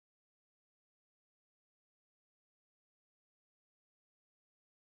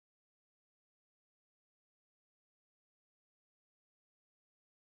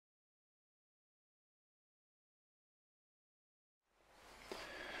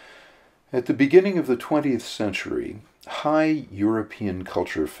At the beginning of the 20th century, high European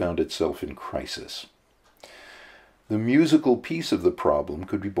culture found itself in crisis. The musical piece of the problem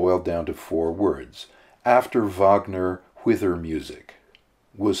could be boiled down to 4 words. After Wagner, whither music?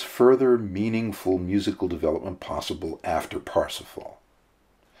 Was further meaningful musical development possible after Parsifal?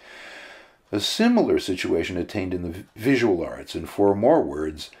 A similar situation attained in the visual arts in 4 more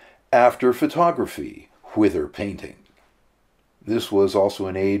words. After photography, whither painting? This was also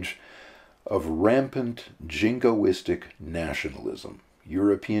an age of rampant jingoistic nationalism.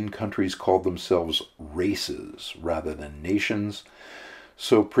 European countries called themselves races rather than nations,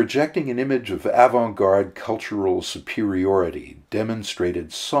 so projecting an image of avant-garde cultural superiority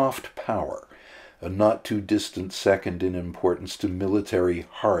demonstrated soft power, a not too distant second in importance to military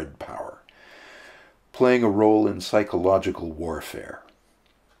hard power, playing a role in psychological warfare.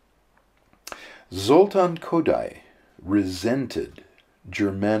 Zoltán Kodály resented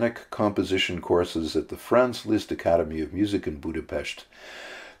Germanic composition courses at the Franz Liszt Academy of Music in Budapest,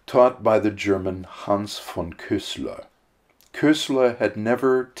 taught by the German Hans von Kössler. Kössler had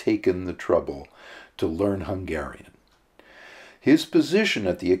never taken the trouble to learn Hungarian. His position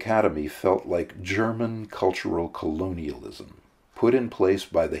at the academy felt like German cultural colonialism, put in place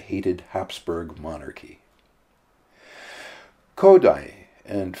by the hated Habsburg monarchy. Kodály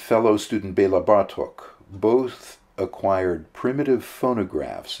and fellow student Béla Bartók both acquired primitive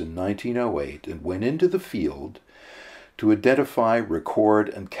phonographs in 1908 and went into the field to identify, record,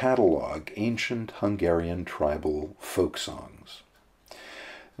 and catalog ancient Hungarian tribal folk songs.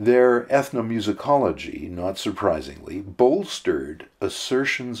 Their ethnomusicology, not surprisingly, bolstered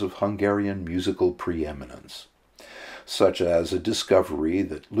assertions of Hungarian musical preeminence, such as a discovery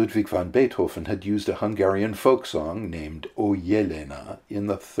that Ludwig van Beethoven had used a Hungarian folk song named O Jelena in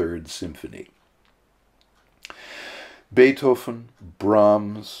the Third Symphony. Beethoven,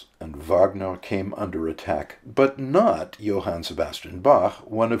 Brahms, and Wagner came under attack, but not Johann Sebastian Bach,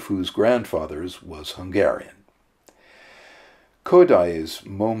 one of whose grandfathers was Hungarian. Kodály's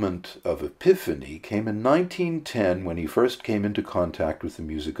moment of epiphany came in 1910 when he first came into contact with the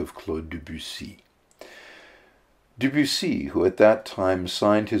music of Claude Debussy. Debussy, who at that time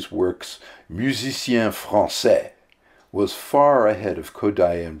signed his works Musicien Français, was far ahead of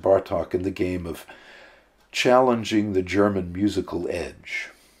Kodály and Bartók in the game of challenging the German musical edge.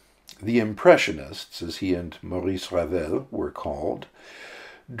 The Impressionists, as he and Maurice Ravel were called,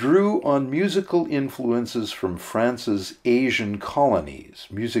 drew on musical influences from France's Asian colonies,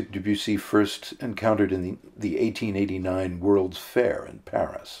 music Debussy first encountered in the 1889 World's Fair in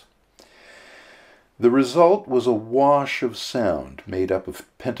Paris. The result was a wash of sound made up of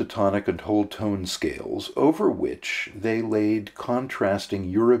pentatonic and whole tone scales, over which they laid contrasting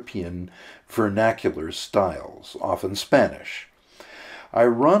European vernacular styles, often Spanish.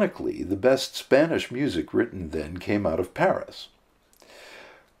 Ironically, the best Spanish music written then came out of Paris.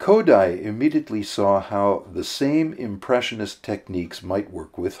 Kodály immediately saw how the same impressionist techniques might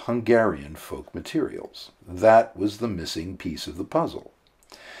work with Hungarian folk materials. That was the missing piece of the puzzle.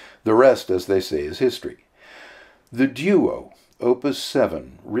 The rest, as they say, is history. The Duo, Opus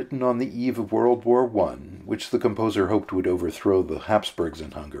 7, written on the eve of World War I, which the composer hoped would overthrow the Habsburgs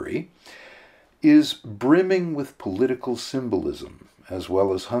in Hungary, is brimming with political symbolism, as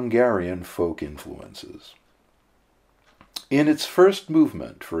well as Hungarian folk influences. In its first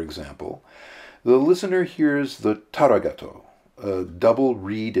movement, for example, the listener hears the taragato, a double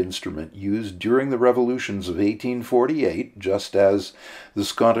reed instrument used during the revolutions of 1848, just as the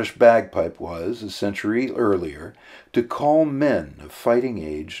Scottish bagpipe was a century earlier, to call men of fighting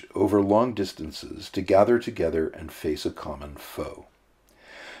age over long distances to gather together and face a common foe.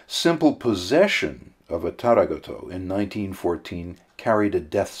 Simple possession of a taragato in 1914 carried a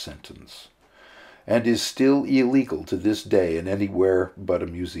death sentence, and is still illegal to this day in anywhere but a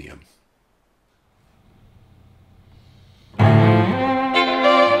museum.